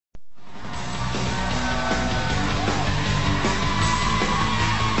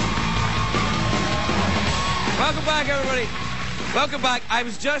back, everybody. Welcome back. I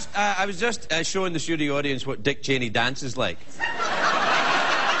was just showing the studio audience what Dick Cheney dances like.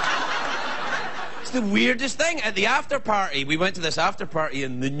 It's the weirdest thing. At the after party, we went to this after party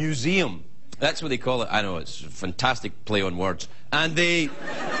in the museum. That's what they call it. I know, it's a fantastic play on words. And there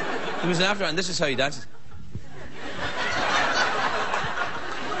was an after, and this is how he dances.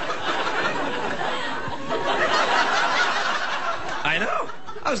 I know.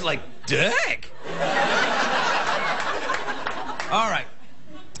 I was like, Dick. All right.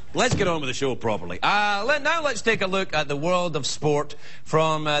 Let's get on with the show properly. Now let's take a look at the world of sport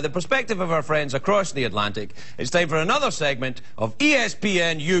from the perspective of our friends across the Atlantic. It's time for another segment of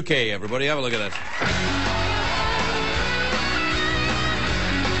ESPN UK. Everybody, have a look at this.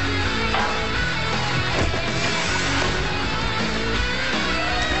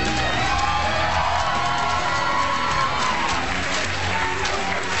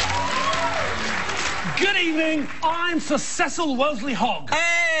 Good evening, I'm Sir Cecil Wellsley-Hogg.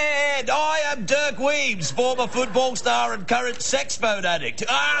 And I am Dirk Weems, former football star and current sex phone addict.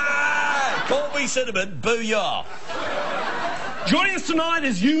 Ah! Call me Cinnamon, booyah. Joining us tonight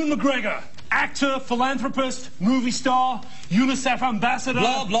is Ewan McGregor, actor, philanthropist, movie star, UNICEF ambassador.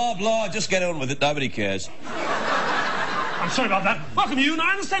 Blah, blah, blah. Just get on with it. Nobody cares. I'm sorry about that. Welcome, Ewan. I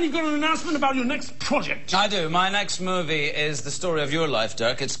understand you've got an announcement about your next project. I do. My next movie is the story of your life,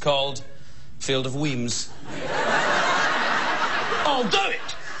 Dirk. It's called Field of Weems. I'll do it.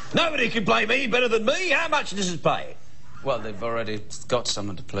 Nobody can play me better than me. How much does it pay? Well, they've already got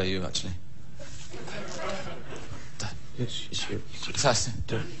someone to play you, actually.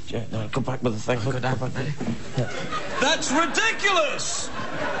 Yeah, no, come back with the thing. Go down. Ready? Yeah. That's ridiculous.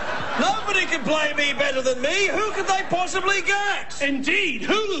 Nobody can play me better than me. Who could they possibly get? Indeed.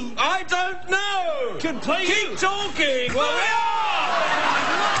 Who? I don't know. Can play you. Keep talking. Well, we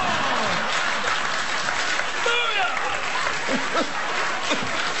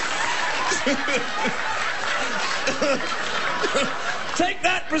Take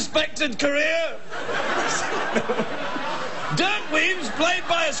that, respected career. Dirk Weems, played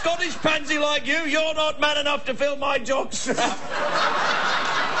by a Scottish pansy like you, you're not man enough to fill my jockstrap.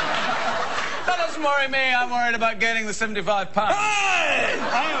 That doesn't worry me. I'm worried about gaining the 75 pounds. Hey!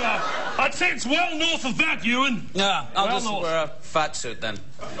 I'd say it's well north of that, Ewan. Yeah, I'll Well just north. wear a fat suit then.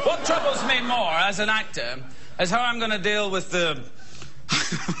 What troubles me more as an actor is how I'm going to deal with the...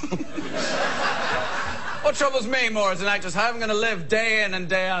 What troubles me more as an actor is how I'm going to live day in and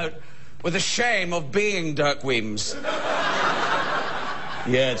day out with the shame of being Dirk Weems.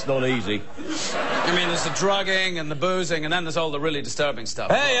 Yeah, it's not easy. I mean, there's the drugging and the boozing, and then there's all the really disturbing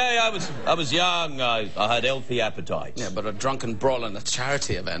stuff. Hey, I was young. I had healthy appetites. Yeah, but a drunken brawl in a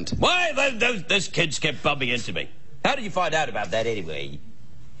charity event. Why, those kids kept bumping into me. How did you find out about that anyway?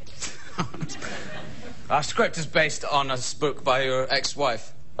 Our script is based on a spook by your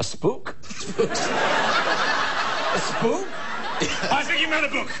ex-wife. A spook? A spook? I think you meant a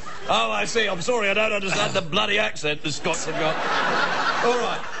book. Oh, I see. I'm sorry, I don't understand the bloody accent the Scots have got. All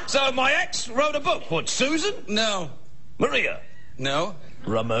right. So my ex wrote a book. What, Susan? No. Maria? No.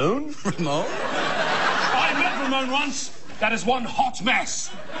 Ramon? Ramon? I met Ramon once. That is one hot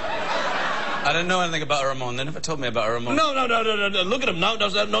mess. I didn't know anything about Ramon. They never told me about Ramon. No. Look at him now.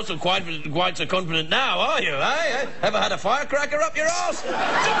 Not so quite so confident now, are you, eh? Ever had a firecracker up your arse?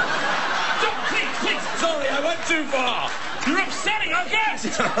 Don't, please. Sorry, I went too far. You're upsetting our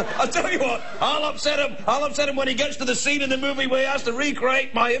guest. I'll tell you what, I'll upset him when he gets to the scene in the movie where he has to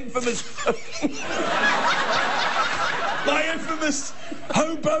recreate my infamous... my infamous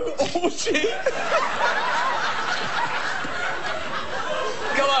hobo orgy.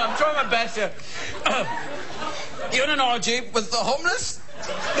 Go on, I'm trying my best here. You in an orgy with the homeless?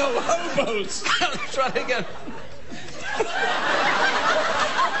 No, hobos. Try it again.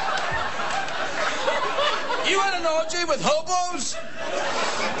 You had an orgy with hobos?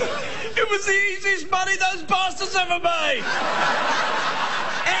 It was the easiest money those bastards ever made.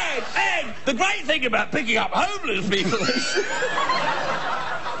 And the great thing about picking up homeless people is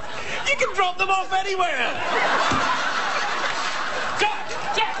you can drop them off anywhere. Jack,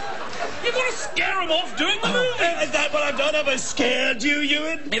 you're going to scare him off doing the movie. Is that what I've done? Have I scared you,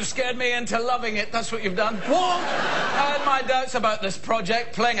 Ewan? You've scared me into loving it. That's what you've done. What? I had my doubts about this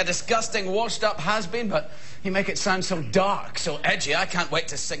project, playing a disgusting, washed-up has-been, but you make it sound so dark, so edgy. I can't wait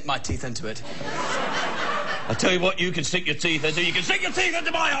to sink my teeth into it. I'll tell you what you can sink your teeth into. You can sink your teeth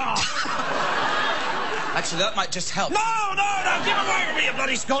into my heart. Actually, that might just help. No, give away to me, you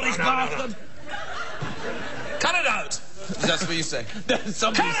bloody Scottish bastard. Cut it out. That's what you say. Cut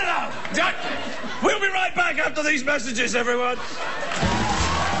it out! We'll be right back after these messages, everyone.